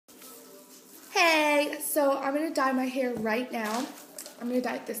Okay, so I'm going to dye my hair right now. I'm going to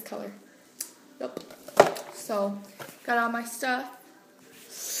dye it this color. Yep. So, got all my stuff.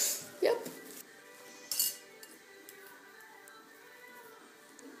 Yep.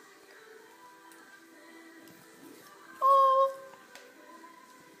 Oh.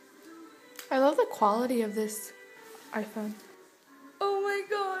 I love the quality of this iPhone. Oh my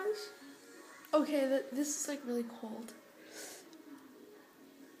gosh. Okay, this is like really cold.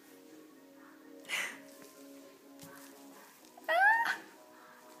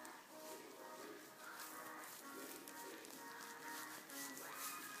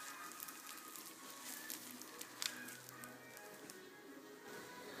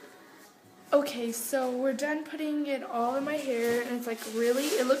 Okay, so we're done putting it all in my hair, and it's like really,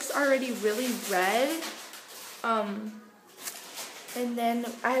 it looks already really red. And then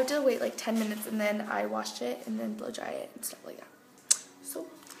I have to wait like 10 minutes, and then I washed it and then blow dry it and stuff like that. So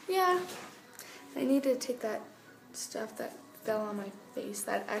yeah, I need to take that stuff that fell on my face,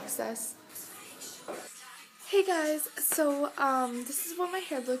 that excess. Hey guys, so this is what my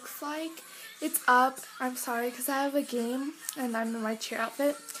hair looks like. It's up. I'm sorry because I have a game and I'm in my cheer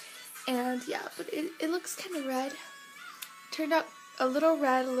outfit. And yeah, but it looks kind of red. Turned out a little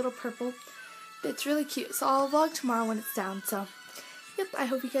red, a little purple. It's really cute. So I'll vlog tomorrow when it's down. So, yep, I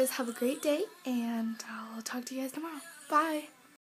hope you guys have a great day. And I'll talk to you guys tomorrow. Bye.